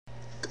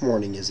Good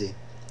morning, Izzy.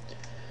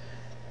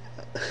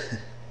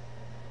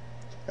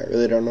 I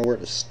really don't know where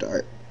to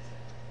start.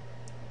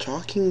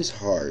 Talking's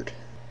hard.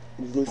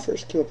 When we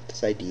first came up with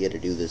this idea to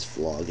do this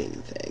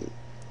vlogging thing,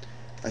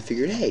 I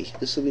figured, hey,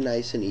 this will be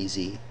nice and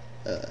easy.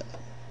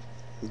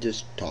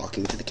 Just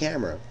talking to the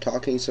camera.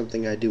 Talking is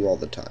something I do all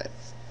the time.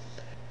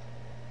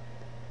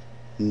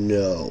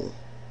 No.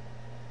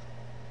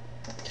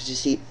 Because you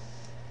see,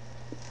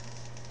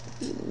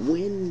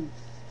 when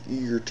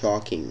you're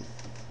talking,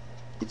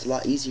 it's a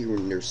lot easier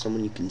when there's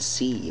someone you can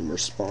see and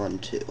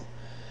respond to.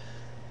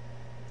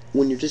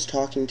 When you're just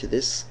talking to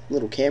this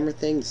little camera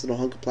thing, this little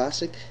hunk of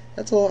plastic,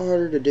 that's a lot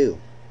harder to do.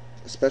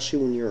 Especially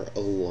when you're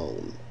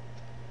alone.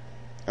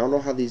 I don't know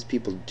how these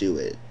people do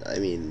it. I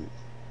mean,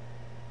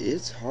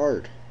 it's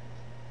hard.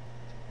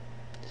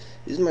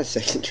 This is my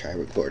second try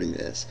recording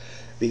this,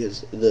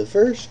 because the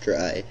first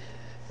try,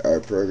 our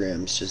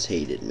programs just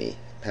hated me.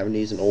 I'm having to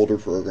use an older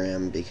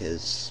program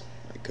because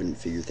I couldn't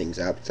figure things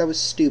out, because I was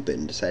stupid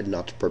and decided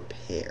not to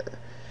prepare.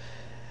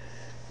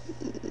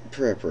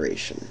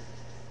 Preparation.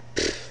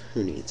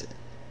 Who needs it?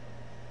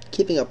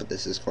 Keeping up with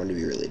this is going to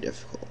be really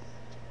difficult.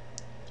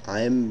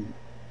 I'm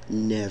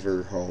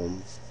never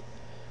home.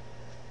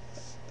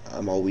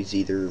 I'm always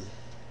either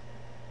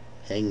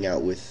hanging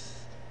out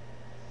with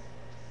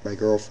my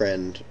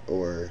girlfriend,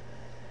 or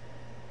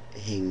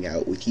hanging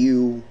out with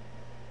you,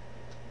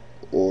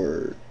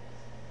 or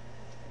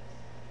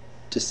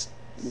just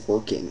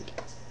working.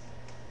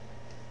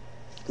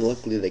 And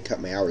luckily they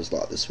cut my hours a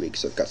lot this week,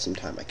 so I've got some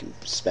time I can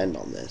spend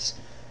on this.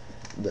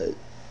 But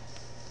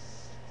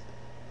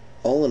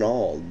all in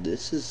all,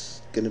 this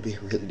is going to be a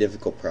really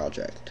difficult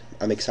project.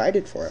 I'm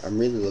excited for it. I'm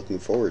really looking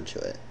forward to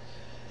it.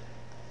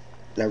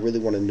 And I really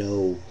want to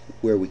know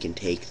where we can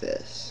take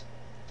this.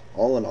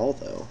 All in all,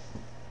 though,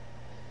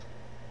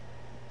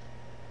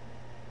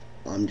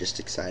 I'm just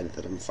excited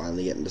that I'm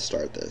finally getting to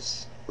start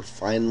this. We're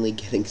finally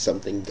getting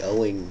something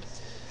going.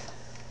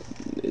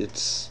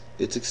 It's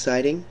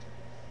exciting,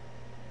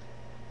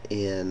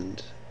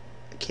 and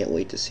I can't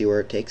wait to see where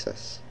it takes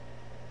us.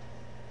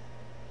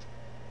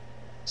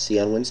 See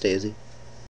you on Wednesday, Izzy.